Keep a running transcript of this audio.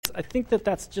I think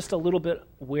that's just a little bit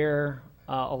where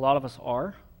a lot of us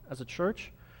are as a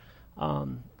church,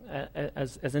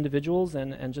 as individuals,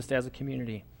 and just as a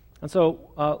community. And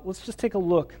so let's just take a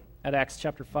look at Acts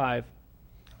chapter 5,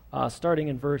 starting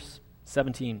in verse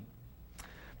 17.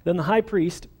 Then the high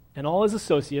priest and all his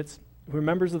associates, who were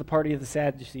members of the party of the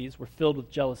Sadducees, were filled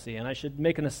with jealousy. And I should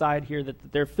make an aside here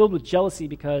that they're filled with jealousy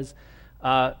because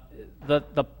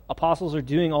the apostles are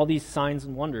doing all these signs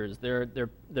and wonders.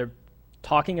 They're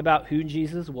talking about who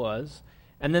Jesus was,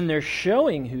 and then they're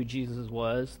showing who Jesus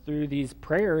was through these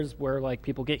prayers where, like,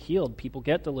 people get healed, people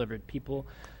get delivered, people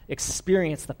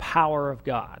experience the power of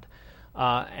God,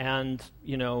 and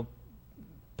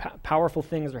powerful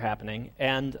things are happening,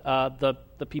 and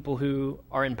the people who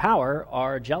are in power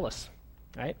are jealous,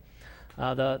 right?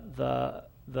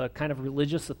 The kind of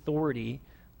religious authority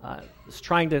is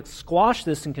trying to squash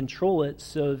this and control it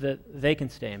so that they can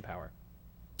stay in power.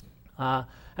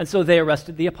 And so they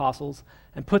arrested the apostles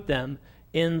and put them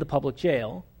in the public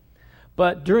jail.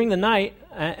 But during the night,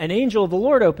 an angel of the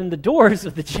Lord opened the doors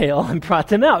of the jail and brought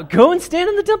them out. "Go and stand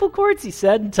in the temple courts," he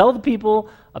said, "and tell the people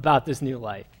about this new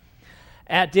life."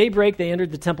 At daybreak, they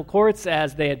entered the temple courts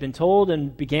as they had been told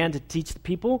and began to teach the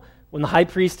people. When the high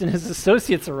priest and his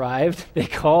associates arrived, they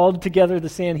called together the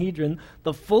Sanhedrin,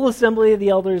 the full assembly of the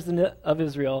elders of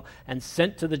Israel, and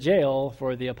sent to the jail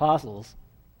for the apostles.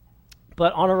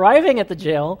 But on arriving at the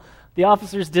jail, the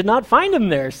officers did not find him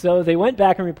there, so they went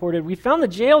back and reported, "We found the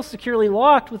jail securely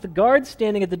locked with the guards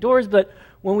standing at the doors, but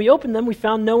when we opened them, we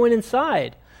found no one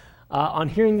inside." On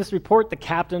hearing this report, the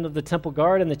captain of the temple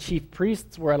guard and the chief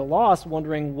priests were at a loss,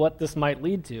 wondering what this might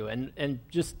lead to, and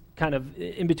just kind of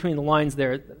in between the lines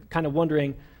there, kind of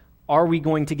wondering, are we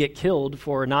going to get killed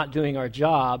for not doing our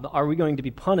job? Are we going to be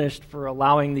punished for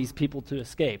allowing these people to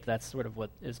escape? That's sort of what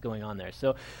is going on there.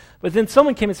 So, but then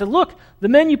someone came and said, "Look, the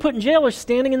men you put in jail are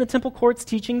standing in the temple courts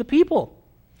teaching the people."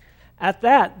 At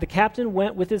that, the captain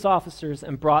went with his officers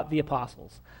and brought the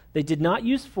apostles. They did not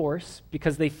use force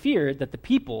because they feared that the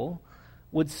people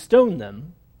would stone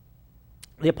them.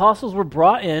 The apostles were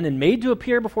brought in and made to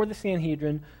appear before the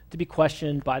Sanhedrin to be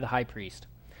questioned by the high priest.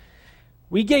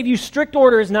 "We gave you strict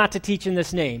orders not to teach in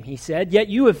this name," he said, "yet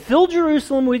you have filled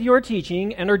Jerusalem with your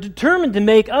teaching and are determined to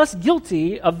make us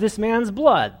guilty of this man's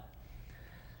blood."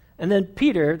 And then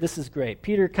Peter, this is great,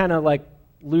 Peter kind of like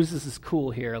loses his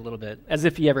cool here a little bit, as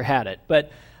if he ever had it.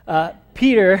 But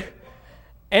Peter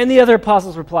and the other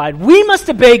apostles replied, "We must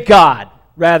obey God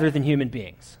rather than human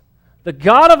beings. The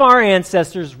God of our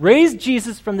ancestors raised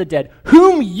Jesus from the dead,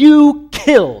 whom you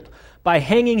killed by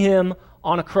hanging him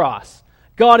on a cross.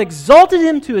 God exalted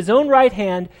him to his own right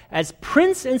hand as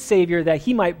Prince and Savior that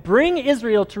he might bring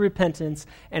Israel to repentance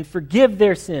and forgive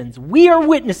their sins. We are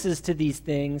witnesses to these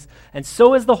things, and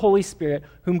so is the Holy Spirit,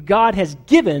 whom God has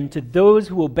given to those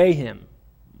who obey him."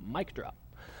 Mic drop.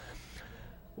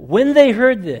 When they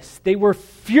heard this, they were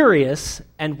furious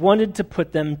and wanted to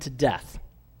put them to death.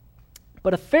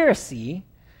 But a Pharisee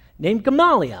named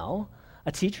Gamaliel,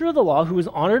 a teacher of the law who was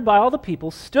honored by all the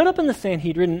people, stood up in the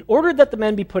Sanhedrin and ordered that the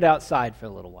men be put outside for a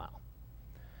little while.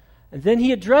 And then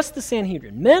he addressed the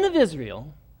Sanhedrin, "Men of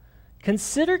Israel,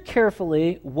 consider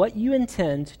carefully what you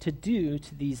intend to do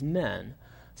to these men.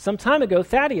 Some time ago,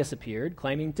 Thaddeus appeared,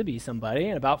 claiming to be somebody,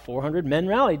 and about 400 men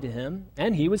rallied to him,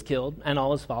 and he was killed, and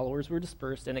all his followers were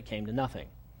dispersed, and it came to nothing.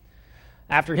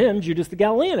 After him, Judas the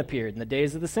Galilean appeared in the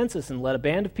days of the census and led a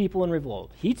band of people in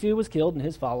revolt. He too was killed, and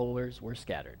his followers were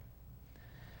scattered.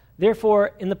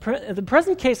 Therefore, in the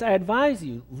present case, I advise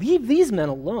you, leave these men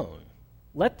alone.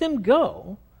 Let them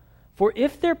go, for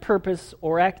if their purpose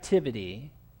or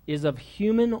activity is of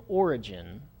human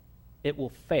origin, it will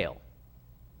fail.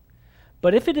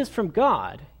 But if it is from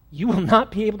God, you will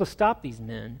not be able to stop these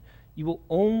men. You will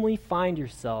only find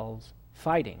yourselves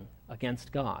fighting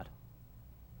against God."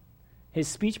 His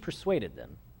speech persuaded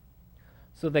them.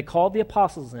 So they called the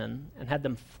apostles in and had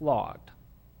them flogged.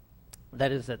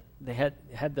 That is, that they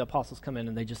had the apostles come in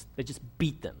and they just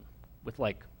beat them with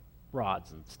like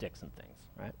rods and sticks and things,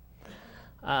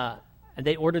 right? And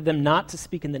they ordered them not to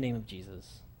speak in the name of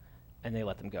Jesus, and they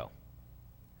let them go.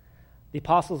 The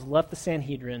apostles left the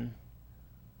Sanhedrin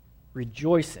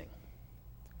rejoicing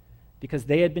because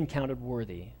they had been counted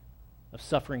worthy of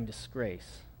suffering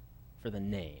disgrace for the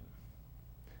name.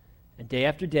 And day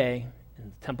after day, in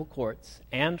the temple courts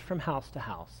and from house to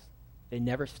house, they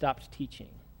never stopped teaching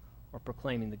or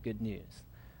proclaiming the good news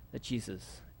that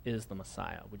Jesus is the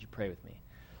Messiah. Would you pray with me?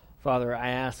 Father, I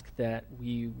ask that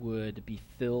we would be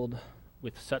filled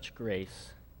with such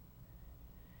grace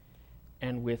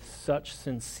and with such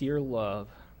sincere love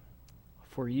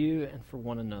for you and for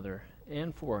one another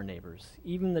and for our neighbors,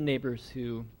 even the neighbors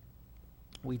who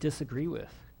we disagree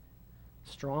with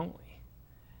strongly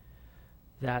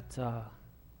that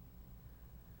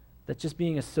that just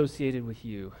being associated with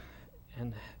you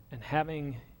and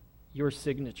having your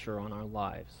signature on our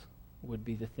lives would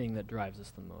be the thing that drives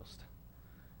us the most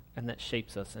and that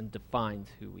shapes us and defines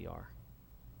who we are.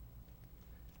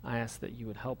 I ask that you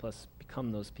would help us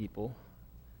become those people.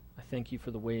 I thank you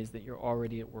for the ways that you're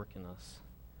already at work in us.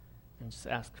 And just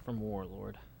ask for more,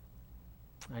 Lord.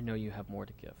 I know you have more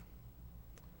to give.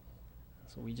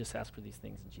 So we just ask for these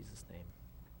things in Jesus' name.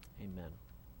 Amen.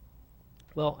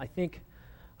 Well, I think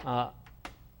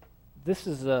this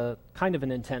is a kind of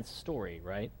an intense story,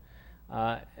 right?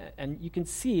 And you can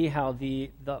see how the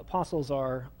apostles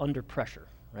are under pressure,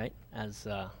 right? As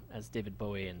David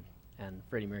Bowie and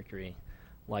Freddie Mercury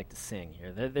like to sing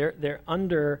here. They're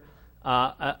under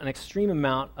an extreme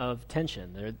amount of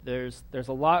tension. There's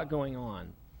a lot going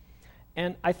on.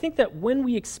 And I think that when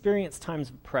we experience times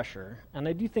of pressure, and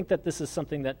I do think that this is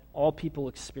something that all people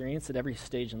experience at every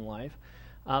stage in life,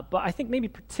 but I think maybe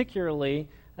particularly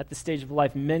at the stage of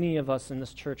life many of us in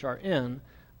this church are in,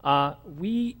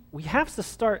 we have to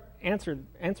start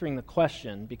answering the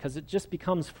question, because it just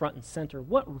becomes front and center,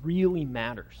 what really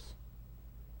matters?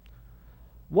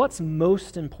 What's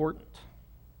most important?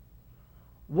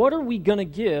 What are we going to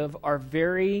give our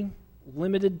very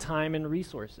limited time and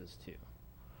resources to?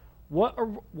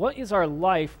 What is our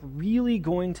life really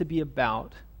going to be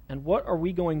about, and what are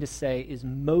we going to say is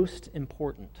most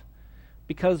important?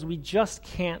 Because we just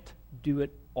can't do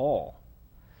it all.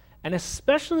 And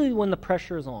especially when the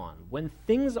pressure is on, when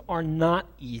things are not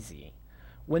easy,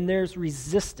 when there's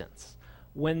resistance,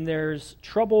 when there's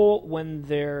trouble, when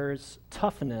there's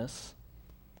toughness,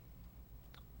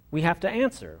 we have to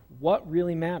answer what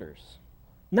really matters.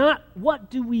 Not what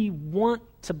do we want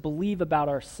to believe about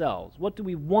ourselves, what do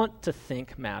we want to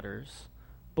think matters,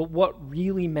 but what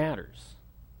really matters.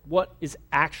 What is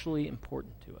actually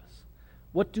important to us?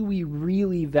 What do we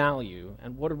really value,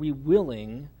 and what are we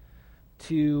willing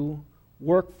to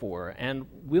work for, and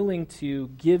willing to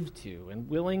give to, and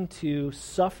willing to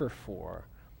suffer for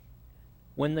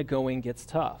when the going gets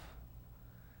tough?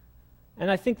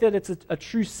 And I think that it's a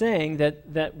true saying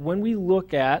that when we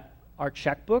look at our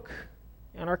checkbook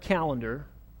and our calendar,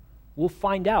 we'll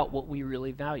find out what we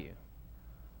really value.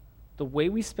 The way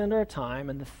we spend our time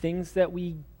and the things that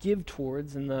we give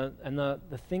towards and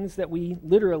the things that we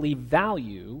literally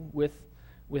value with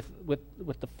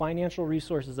the financial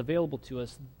resources available to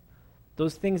us,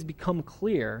 those things become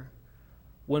clear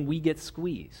when we get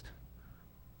squeezed.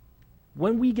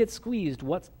 When we get squeezed,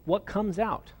 what comes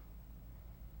out?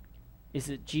 Is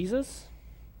it Jesus?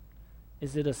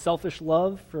 Is it a selfish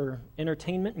love for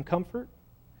entertainment and comfort?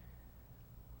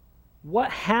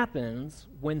 What happens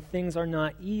when things are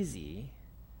not easy?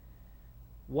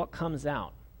 What comes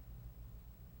out?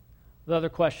 The other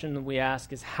question that we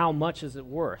ask is, how much is it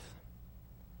worth?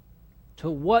 To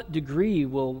what degree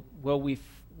will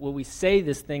we say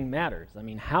this thing matters? I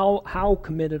mean, how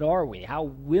committed are we? How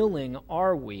willing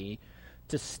are we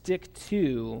to stick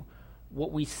to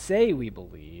what we say we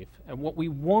believe and what we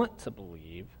want to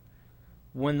believe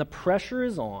when the pressure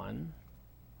is on?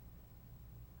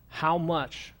 How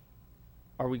much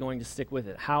are we going to stick with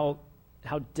it? How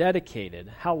dedicated?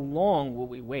 How long will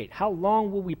we wait? How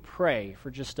long will we pray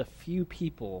for just a few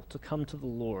people to come to the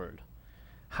Lord?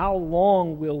 How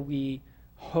long will we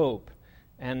hope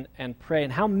and pray?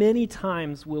 And how many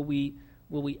times will we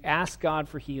ask God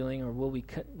for healing, or will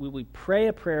we pray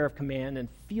a prayer of command and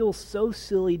feel so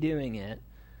silly doing it?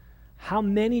 How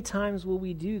many times will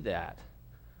we do that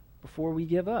before we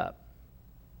give up?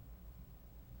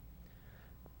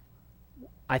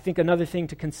 I think another thing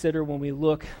to consider when we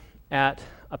look at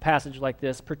a passage like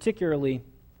this, particularly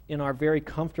in our very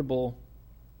comfortable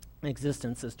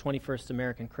existence as 21st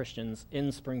American Christians in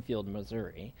Springfield,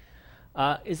 Missouri,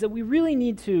 is that we really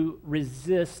need to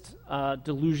resist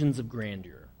delusions of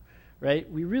grandeur,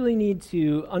 right? We really need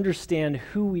to understand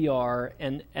who we are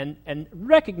and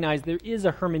recognize there is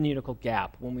a hermeneutical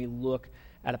gap when we look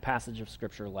at a passage of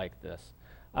Scripture like this.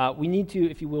 We need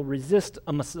to, if you will, resist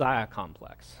a Messiah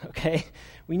complex, okay?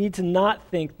 We need to not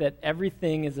think that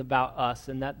everything is about us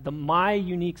and that my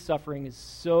unique suffering is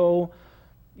so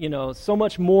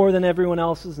much more than everyone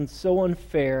else's and so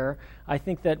unfair. I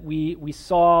think that we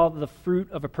saw the fruit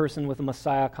of a person with a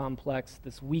Messiah complex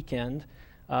this weekend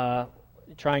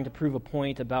trying to prove a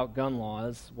point about gun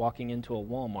laws, walking into a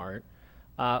Walmart.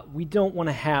 We don't want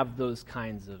to have those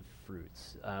kinds of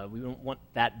fruits. We don't want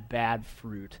that bad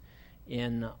fruit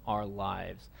in our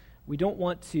lives. We don't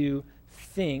want to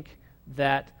think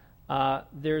that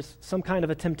there's some kind of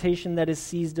a temptation that has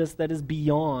seized us that is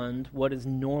beyond what is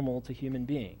normal to human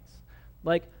beings.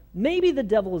 Like, maybe the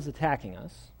devil is attacking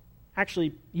us.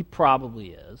 Actually, he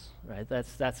probably is, right?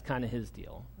 That's kind of his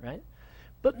deal, right?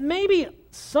 But maybe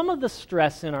some of the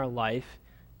stress in our life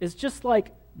is just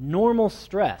like normal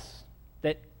stress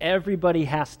that everybody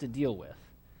has to deal with.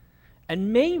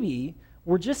 And maybe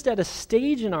we're just at a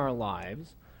stage in our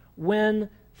lives when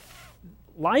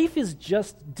life is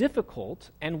just difficult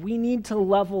and we need to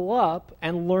level up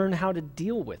and learn how to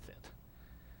deal with it.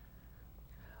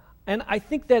 And I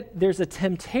think that there's a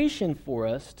temptation for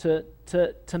us to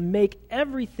make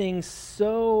everything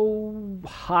so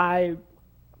high,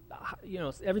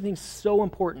 everything's so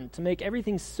important, to make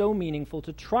everything so meaningful,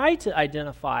 to try to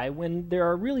identify when there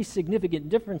are really significant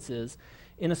differences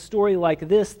in a story like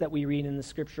this that we read in the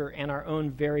Scripture and our own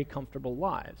very comfortable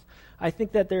lives. I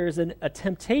think that there is a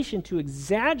temptation to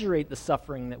exaggerate the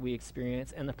suffering that we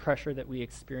experience and the pressure that we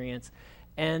experience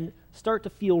and start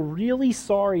to feel really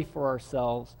sorry for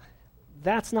ourselves.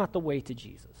 That's not the way to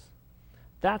Jesus.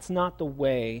 That's not the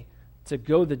way to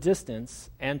go the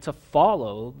distance and to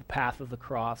follow the path of the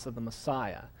cross of the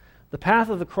Messiah. The path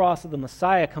of the cross of the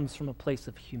Messiah comes from a place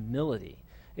of humility.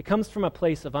 It comes from a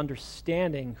place of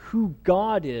understanding who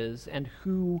God is and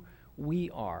who we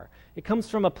are. It comes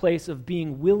from a place of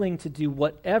being willing to do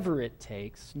whatever it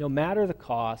takes, no matter the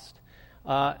cost,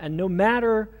 and no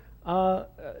matter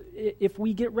if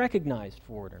we get recognized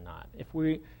for it or not. If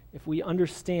we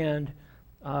understand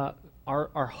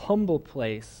our humble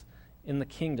place in the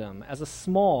kingdom as a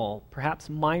small, perhaps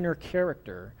minor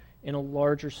character in a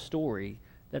larger story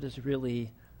that is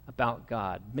really about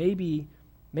God. Maybe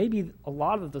a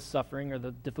lot of the suffering or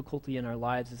the difficulty in our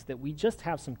lives is that we just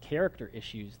have some character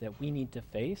issues that we need to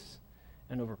face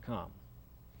and overcome.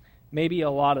 Maybe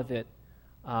a lot of it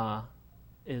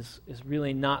is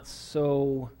really not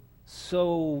so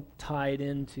tied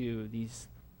into these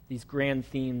grand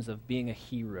themes of being a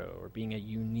hero or being a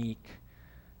unique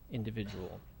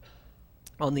individual.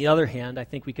 On the other hand, I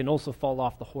think we can also fall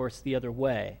off the horse the other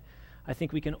way. I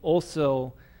think we can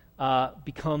also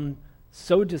become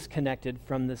so disconnected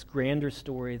from this grander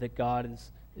story that God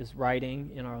is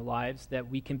writing in our lives that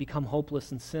we can become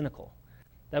hopeless and cynical.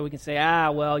 That we can say,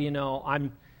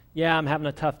 I'm having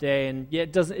a tough day, and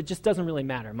it just doesn't really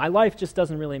matter. My life just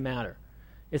doesn't really matter.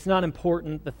 It's not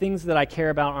important. The things that I care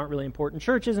about aren't really important.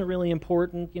 Church isn't really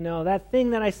important. That thing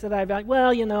that I said I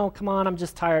value, come on, I'm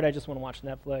just tired. I just want to watch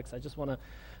Netflix. I just want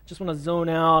to zone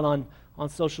out on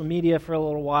social media for a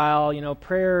little while.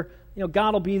 Prayer,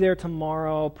 God will be there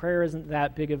tomorrow. Prayer isn't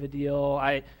that big of a deal.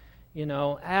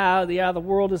 The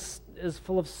world is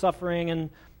full of suffering, and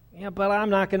but I'm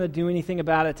not going to do anything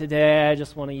about it today. I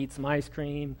just want to eat some ice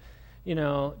cream.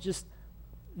 Just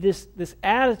this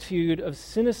attitude of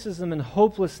cynicism and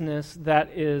hopelessness that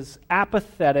is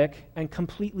apathetic and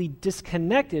completely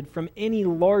disconnected from any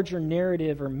larger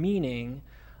narrative or meaning,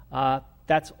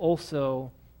 that's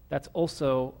also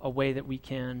a way that we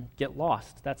can get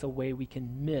lost. That's a way we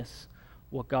can miss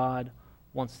what God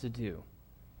wants to do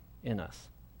in us.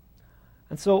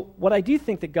 And so what I do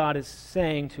think that God is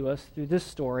saying to us through this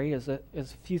story is a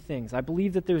few things. I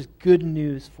believe that there's good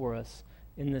news for us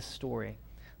in this story.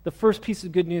 The first piece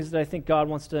of good news that I think God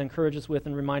wants to encourage us with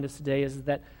and remind us today is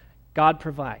that God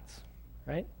provides,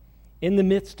 right? In the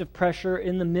midst of pressure,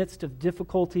 in the midst of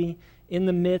difficulty, in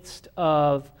the midst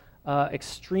of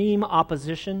extreme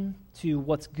opposition to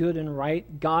what's good and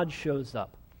right, God shows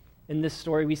up. In this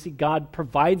story, we see God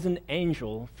provides an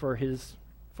angel for his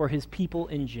people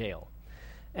in jail.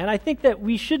 And I think that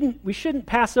we shouldn't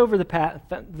pass over the fact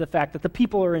that the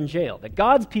people are in jail, that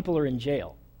God's people are in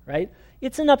jail, right?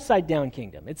 It's an upside-down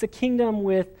kingdom. It's a kingdom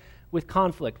with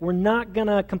conflict. We're not going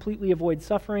to completely avoid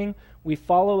suffering. We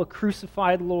follow a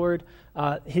crucified Lord.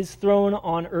 His throne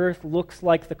on earth looks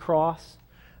like the cross,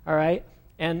 all right?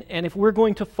 And if we're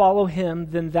going to follow him,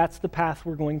 then that's the path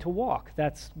we're going to walk.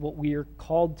 That's what we are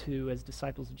called to as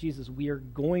disciples of Jesus. We are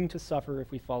going to suffer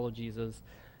if we follow Jesus.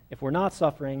 If we're not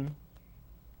suffering,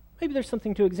 maybe there's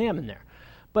something to examine there.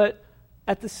 But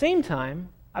at the same time,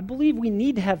 I believe we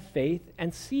need to have faith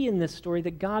and see in this story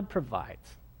that God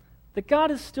provides, that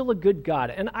God is still a good God.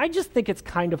 And I just think it's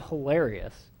kind of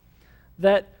hilarious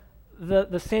that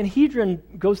the Sanhedrin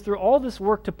goes through all this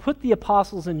work to put the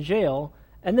apostles in jail,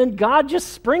 and then God just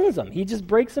springs them. He just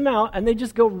breaks them out, and they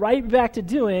just go right back to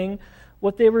doing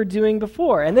what they were doing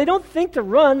before. And they don't think to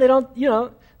run. They don't,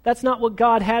 that's not what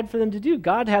God had for them to do.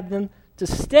 God had them to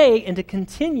stay and to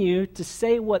continue to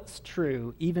say what's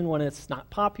true, even when it's not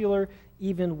popular,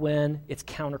 even when it's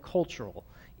countercultural,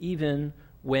 even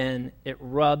when it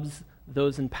rubs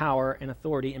those in power and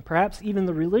authority, and perhaps even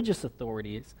the religious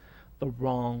authorities, the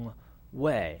wrong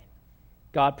way.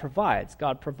 God provides.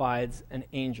 God provides an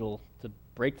angel to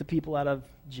break the people out of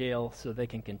jail so they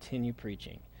can continue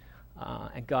preaching.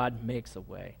 And God makes a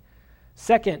way.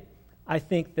 Second, I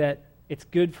think that it's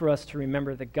good for us to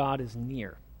remember that God is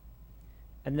near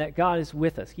and that God is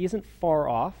with us. He isn't far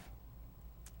off,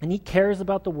 and he cares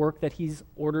about the work that he's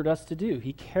ordered us to do.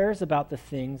 He cares about the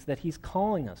things that he's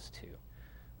calling us to.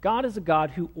 God is a God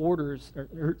who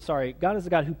God is a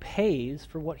God who pays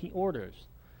for what he orders.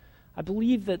 I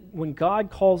believe that when God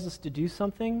calls us to do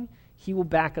something, he will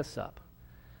back us up.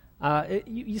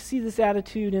 You see this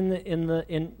attitude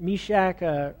in Meshach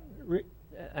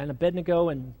and Abednego,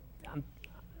 and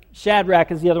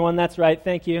Shadrach is the other one. That's right.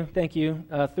 Thank you.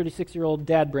 36-year-old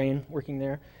dad brain working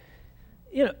there.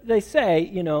 They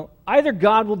say, either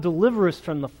God will deliver us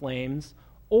from the flames,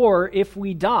 or if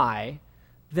we die,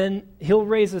 then he'll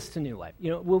raise us to new life.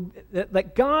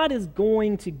 That God is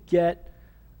going to get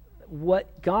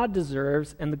what God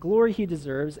deserves and the glory he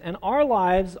deserves, and our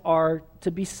lives are to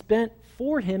be spent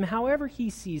for him however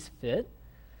he sees fit,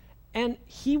 and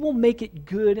he will make it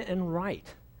good and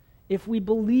right. If we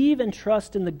believe and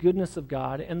trust in the goodness of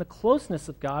God and the closeness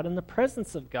of God and the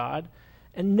presence of God,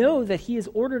 and know that he has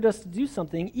ordered us to do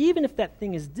something, even if that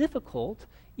thing is difficult,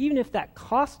 even if that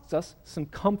costs us some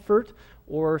comfort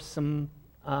or some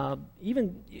whatever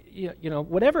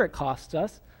it costs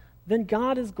us, then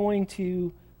God is going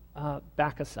to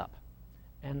back us up.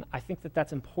 And I think that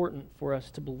that's important for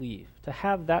us to believe, to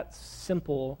have that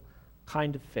simple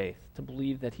kind of faith, to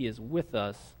believe that he is with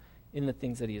us in the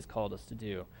things that he has called us to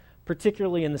do.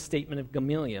 Particularly in the statement of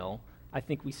Gamaliel, I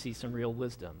think we see some real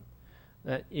wisdom.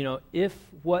 That, if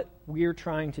what we're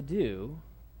trying to do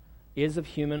is of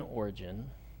human origin,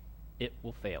 it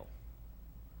will fail.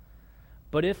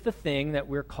 But if the thing that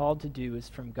we're called to do is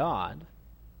from God,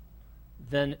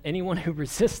 then anyone who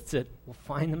resists it will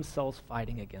find themselves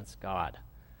fighting against God.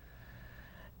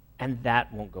 And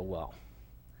that won't go well.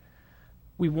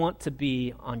 We want to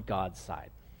be on God's side.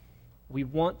 We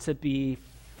want to be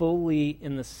fully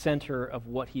in the center of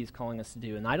what he's calling us to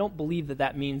do. And I don't believe that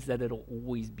that means that it'll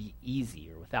always be easy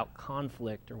or without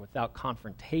conflict or without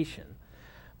confrontation.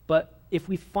 But if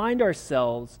we find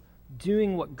ourselves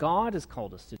doing what God has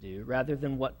called us to do rather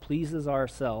than what pleases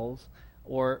ourselves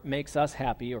or makes us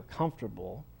happy or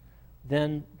comfortable,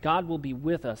 then God will be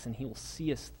with us and he will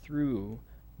see us through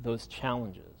those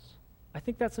challenges. I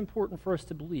think that's important for us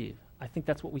to believe. I think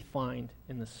that's what we find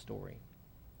in this story.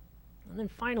 And then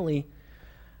finally,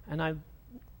 and I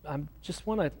just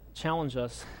want to challenge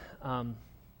us, I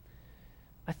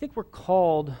think we're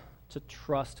called to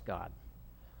trust God.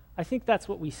 I think that's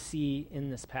what we see in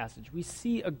this passage. We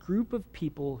see a group of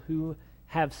people who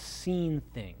have seen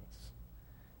things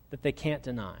that they can't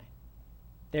deny.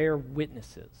 They're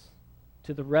witnesses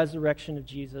to the resurrection of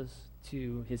Jesus,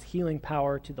 to his healing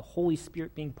power, to the Holy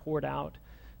Spirit being poured out,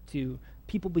 to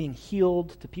people being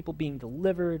healed, to people being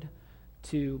delivered,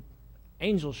 to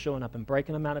angels showing up and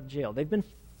breaking them out of jail. They've been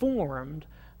formed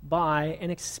by an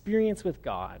experience with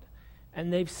God,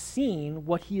 and they've seen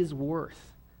what he is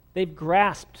worth. They've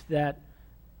grasped that,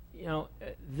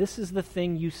 this is the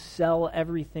thing you sell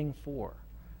everything for.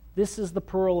 This is the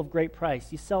pearl of great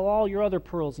price. You sell all your other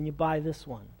pearls and you buy this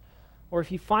one. Or if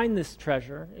you find this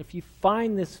treasure, if you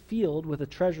find this field with a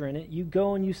treasure in it, you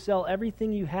go and you sell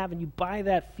everything you have and you buy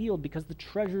that field because the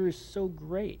treasure is so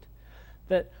great.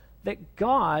 That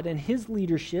God and his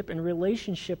leadership and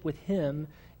relationship with him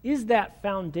is that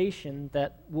foundation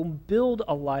that will build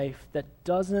a life that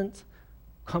doesn't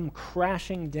come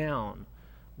crashing down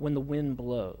when the wind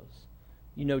blows.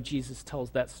 Jesus tells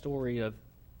that story of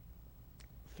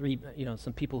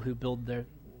some people who build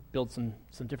some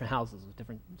different houses with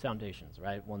different foundations,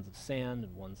 right? One's of sand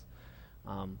and one's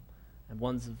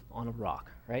on a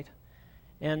rock, right?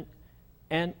 And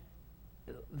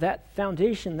that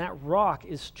foundation, that rock,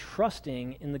 is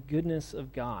trusting in the goodness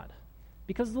of God,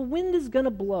 because the wind is going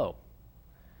to blow.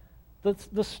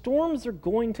 The storms are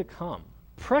going to come.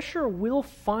 Pressure will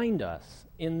find us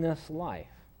in this life.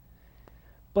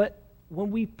 But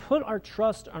when we put our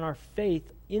trust and our faith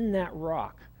in that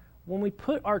rock, when we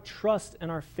put our trust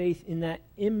and our faith in that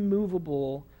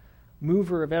immovable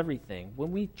mover of everything,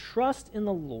 when we trust in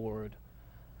the Lord,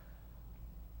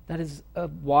 that is a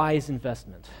wise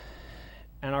investment,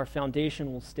 and our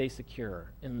foundation will stay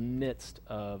secure in the midst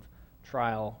of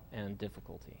trial and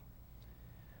difficulty.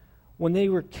 When they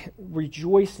were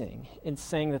rejoicing and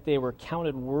saying that they were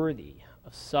counted worthy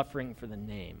of suffering for the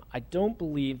name, I don't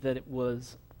believe that it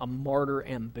was a martyr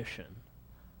ambition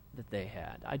that they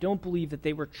had. I don't believe that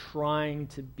they were trying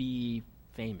to be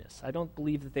famous. I don't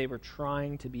believe that they were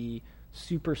trying to be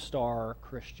superstar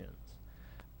Christians.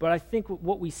 But I think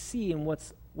what we see and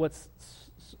what's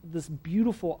this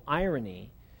beautiful irony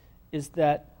is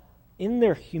that in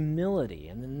their humility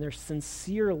and in their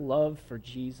sincere love for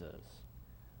Jesus,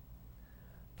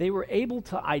 they were able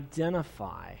to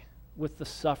identify with the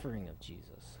suffering of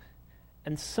Jesus.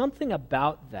 And something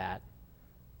about that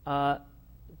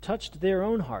touched their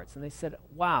own hearts. And they said,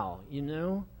 wow,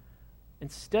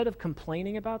 instead of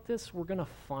complaining about this, we're going to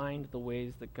find the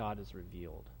ways that God has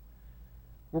revealed.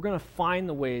 We're going to find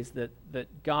the ways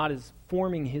that God is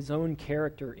forming his own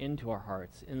character into our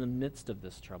hearts in the midst of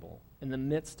this trouble, in the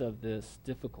midst of this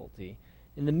difficulty,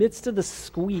 in the midst of the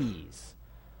squeeze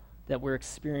that we're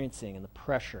experiencing and the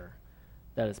pressure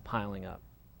that is piling up.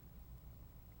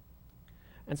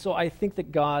 And so I think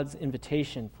that God's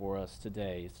invitation for us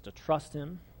today is to trust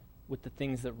him with the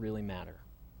things that really matter,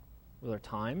 with our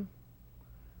time,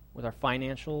 with our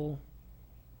financial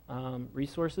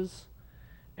resources,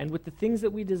 and with the things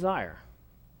that we desire,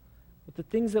 with the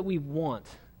things that we want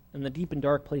in the deep and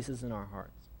dark places in our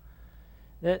hearts.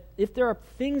 That if there are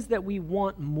things that we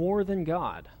want more than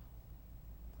God,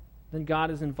 then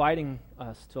God is inviting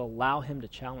us to allow him to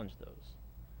challenge those.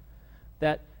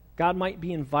 That God might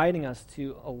be inviting us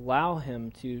to allow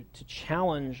him to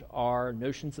challenge our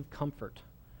notions of comfort,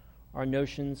 our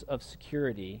notions of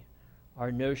security,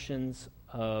 our notions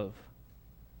of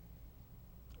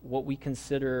what we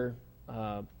consider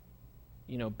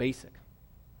basic.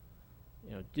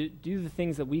 Do the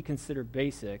things that we consider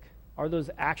basic, are those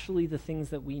actually the things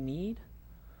that we need?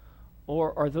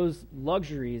 Or are those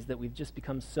luxuries that we've just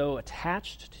become so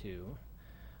attached to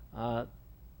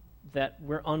that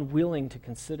we're unwilling to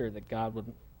consider that God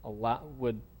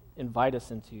would invite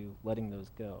us into letting those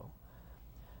go?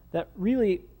 That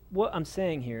really, what I'm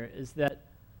saying here is that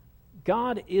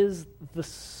God is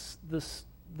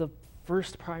the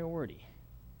first priority,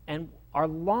 and our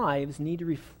lives need to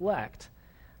reflect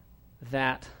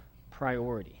that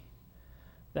priority.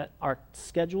 That our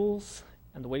schedules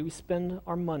and the way we spend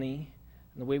our money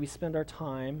and the way we spend our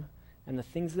time and the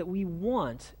things that we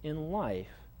want in life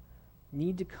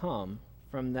need to come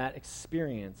from that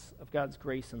experience of God's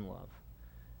grace and love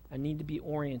and need to be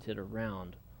oriented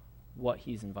around what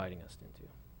he's inviting us into.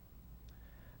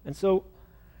 And so,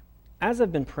 as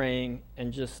I've been praying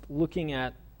and just looking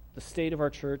at the state of our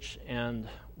church and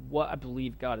what I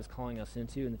believe God is calling us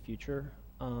into in the future,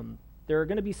 there are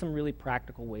going to be some really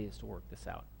practical ways to work this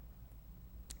out.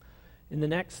 In the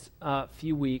next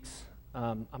few weeks,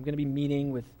 I'm going to be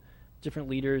meeting with different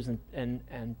leaders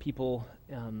and people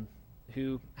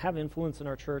who have influence in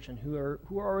our church and who are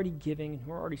already giving and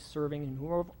who are already serving and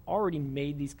who have already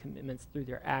made these commitments through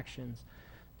their actions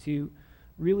to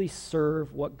really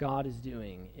serve what God is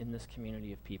doing in this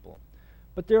community of people.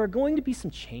 But there are going to be some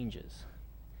changes.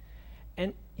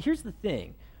 And here's the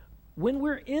thing. When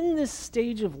we're in this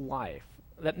stage of life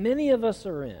that many of us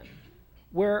are in,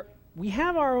 where we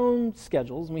have our own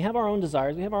schedules, and we have our own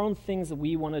desires, we have our own things that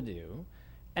we want to do,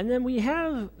 and then we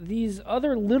have these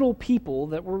other little people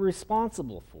that we're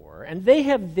responsible for, and they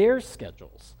have their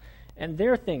schedules and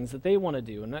their things that they want to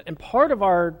do. And part of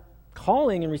our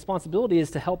calling and responsibility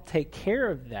is to help take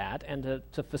care of that and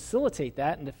to facilitate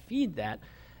that and to feed that.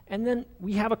 And then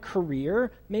we have a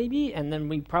career, maybe, and then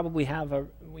we probably have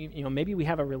maybe we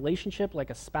have a relationship like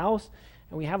a spouse,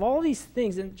 and we have all these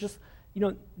things, and just,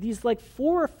 these like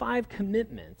 4 or 5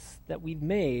 commitments that we've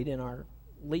made in our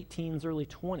late teens, early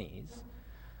 20s,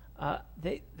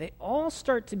 they all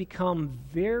start to become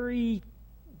very,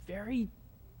 very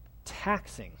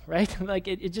taxing, right? Like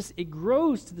it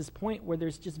grows to this point where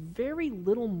there's just very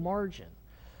little margin.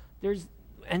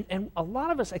 And a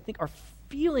lot of us, I think, are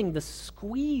feeling the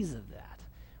squeeze of that.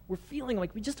 We're feeling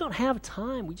like we just don't have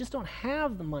time. We just don't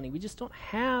have the money. We just don't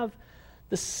have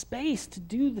the space to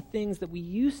do the things that we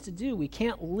used to do. We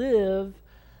can't live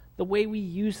the way we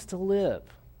used to live.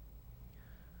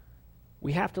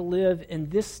 We have to live in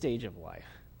this stage of life.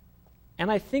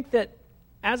 And I think that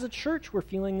as a church, we're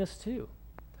feeling this too.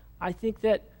 I think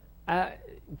that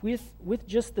with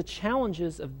just the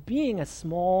challenges of being a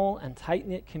small and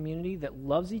tight-knit community that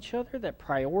loves each other, that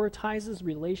prioritizes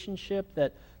relationship,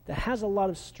 that has a lot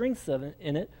of strengths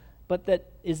in it, but that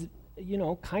is,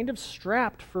 kind of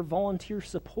strapped for volunteer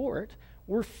support,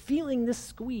 we're feeling this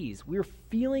squeeze. We're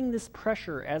feeling this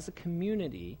pressure as a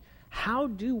community. How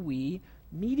do we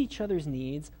meet each other's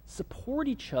needs, support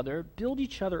each other, build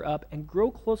each other up, and grow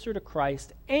closer to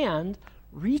Christ, and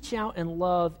reach out and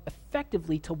love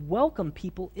effectively to welcome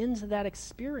people into that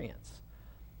experience?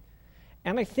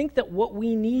 And I think that what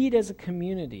we need as a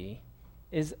community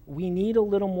is we need a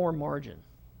little more margin.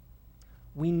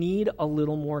 We need a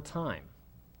little more time.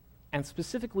 And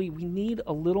specifically, we need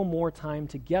a little more time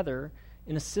together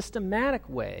in a systematic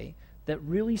way that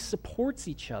really supports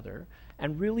each other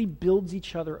and really builds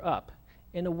each other up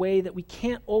in a way that we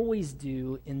can't always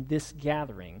do in this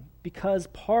gathering, because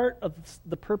part of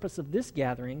the purpose of this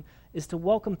gathering is to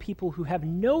welcome people who have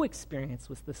no experience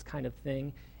with this kind of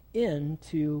thing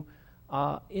into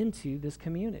this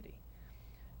community.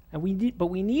 And we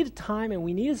need a time and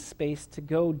we need a space to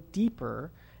go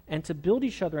deeper and to build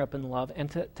each other up in love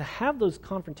and to have those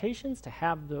confrontations, to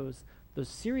have those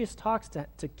serious talks,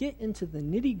 to get into the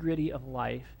nitty-gritty of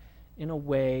life in a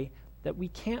way that we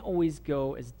can't always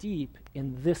go as deep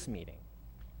in this meeting.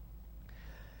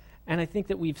 And I think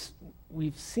that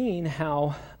we've seen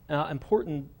how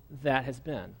important that has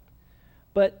been.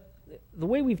 But the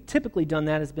way we've typically done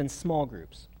that has been small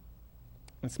groups.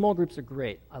 And small groups are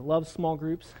great. I love small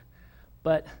groups.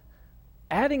 But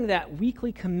adding that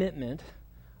weekly commitment,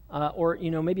 or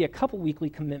maybe a couple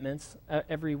weekly commitments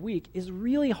every week, is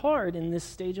really hard in this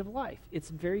stage of life.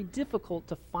 It's very difficult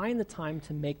to find the time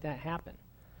to make that happen.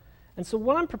 And so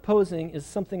what I'm proposing is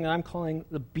something that I'm calling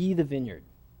the Be the Vineyard.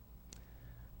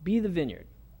 Be the Vineyard.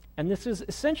 And this is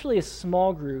essentially a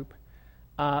small group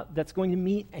that's going to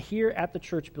meet here at the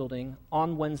church building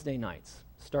on Wednesday nights,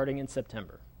 starting in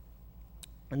September.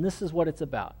 And this is what it's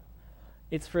about.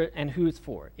 And who it's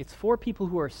for. It's for people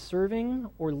who are serving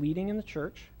or leading in the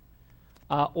church,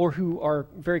 or who are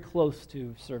very close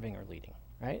to serving or leading,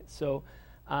 right? So,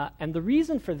 and the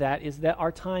reason for that is that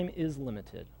our time is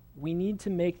limited. We need to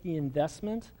make the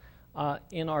investment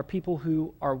in our people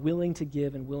who are willing to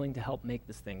give and willing to help make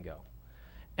this thing go.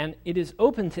 And it is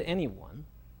open to anyone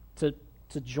to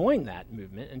join that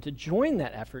movement and to join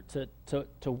that effort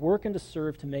to work and to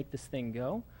serve to make this thing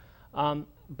go.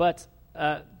 But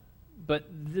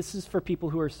this is for people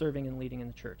who are serving and leading in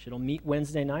the church. It'll meet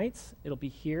Wednesday nights. It'll be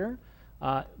here.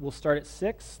 We'll start at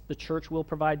 6. The church will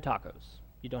provide tacos.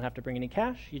 You don't have to bring any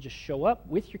cash. You just show up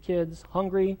with your kids,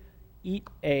 hungry, eat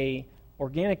a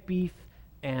organic beef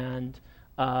and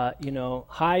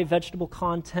high vegetable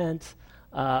content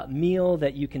meal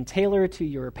that you can tailor to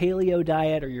your paleo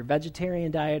diet or your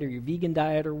vegetarian diet or your vegan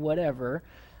diet or whatever,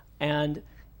 and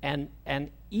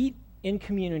eat in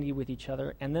community with each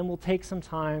other. And then we'll take some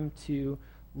time to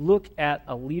look at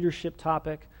a leadership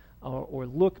topic or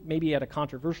look maybe at a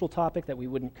controversial topic that we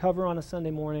wouldn't cover on a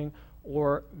Sunday morning,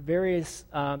 or various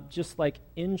just like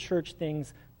in-church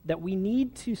things that we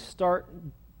need to start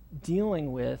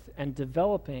dealing with and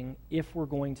developing if we're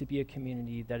going to be a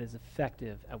community that is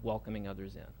effective at welcoming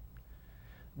others in.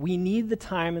 We need the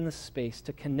time and the space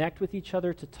to connect with each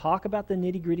other, to talk about the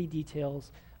nitty-gritty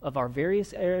details of our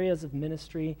various areas of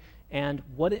ministry and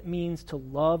what it means to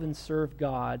love and serve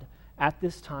God at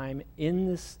this time, in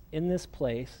this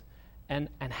place, and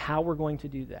how we're going to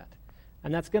do that.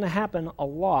 And that's going to happen a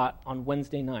lot on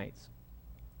Wednesday nights,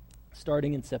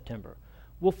 starting in September.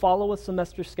 We'll follow a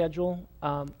semester schedule.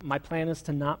 My plan is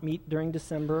to not meet during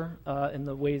December in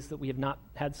the ways that we have not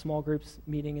had small groups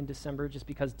meeting in December, just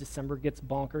because December gets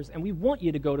bonkers. And we want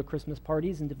you to go to Christmas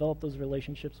parties and develop those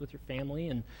relationships with your family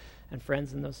and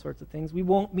friends and those sorts of things. We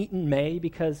won't meet in May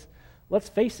because, let's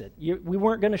face it, we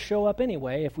weren't going to show up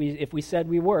anyway if we said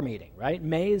we were meeting, right?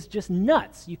 May is just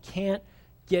nuts. You can't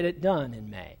get it done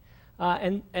in May.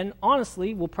 And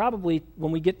honestly, we'll probably,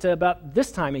 when we get to about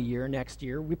this time of year next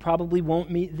year, we probably won't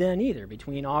meet then either,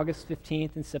 between August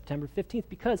 15th and September 15th,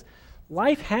 because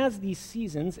life has these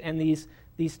seasons and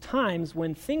these times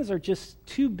when things are just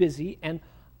too busy, and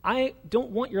I don't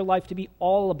want your life to be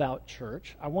all about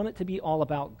church. I want it to be all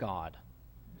about God.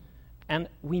 And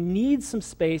we need some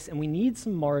space and we need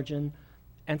some margin,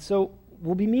 and so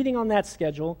we'll be meeting on that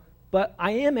schedule, but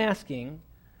I am asking,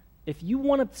 if you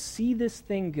want to see this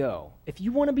thing go, if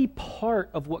you want to be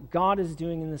part of what God is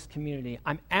doing in this community,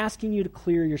 I'm asking you to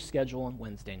clear your schedule on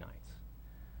Wednesday nights.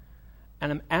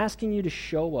 And I'm asking you to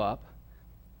show up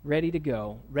ready to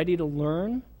go, ready to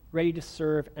learn, ready to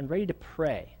serve, and ready to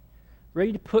pray,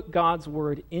 ready to put God's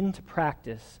word into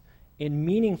practice in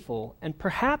meaningful and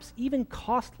perhaps even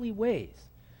costly ways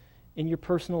in your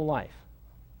personal life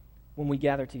when we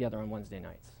gather together on Wednesday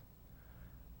nights.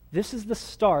 This is the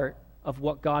start of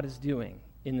what God is doing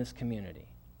in this community.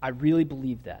 I really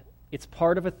believe that. It's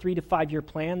part of a 3 to 5 year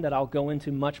plan that I'll go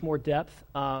into much more depth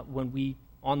on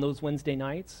those Wednesday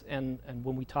nights and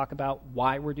when we talk about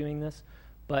why we're doing this.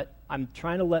 But I'm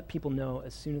trying to let people know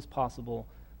as soon as possible,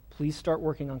 please start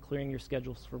working on clearing your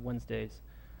schedules for Wednesdays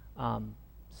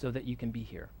so that you can be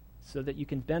here, so that you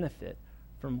can benefit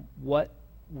from what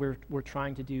we're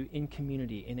trying to do in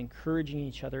community and encouraging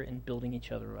each other and building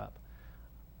each other up.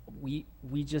 We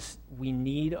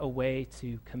need a way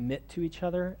to commit to each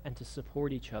other and to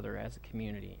support each other as a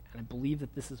community. And I believe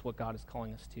that this is what God is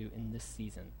calling us to in this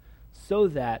season, so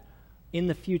that in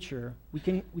the future, we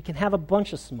can have a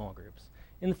bunch of small groups.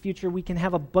 In the future, we can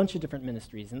have a bunch of different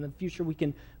ministries. In the future, we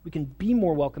can be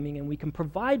more welcoming, and we can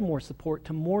provide more support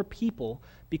to more people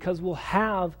because we'll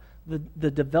have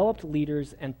the developed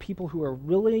leaders and people who are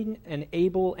willing and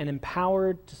able and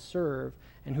empowered to serve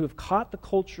and who have caught the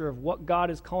culture of what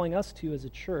God is calling us to as a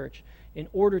church in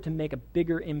order to make a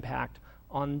bigger impact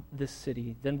on this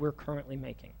city than we're currently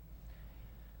making.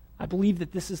 I believe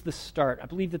that this is the start. I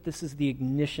believe that this is the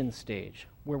ignition stage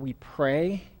where we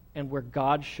pray and where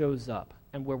God shows up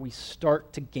and where we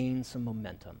start to gain some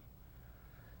momentum.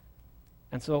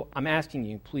 And so I'm asking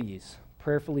you, please,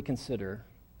 prayerfully consider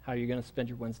how you're going to spend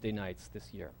your Wednesday nights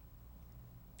this year.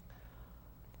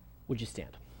 Would you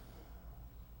stand?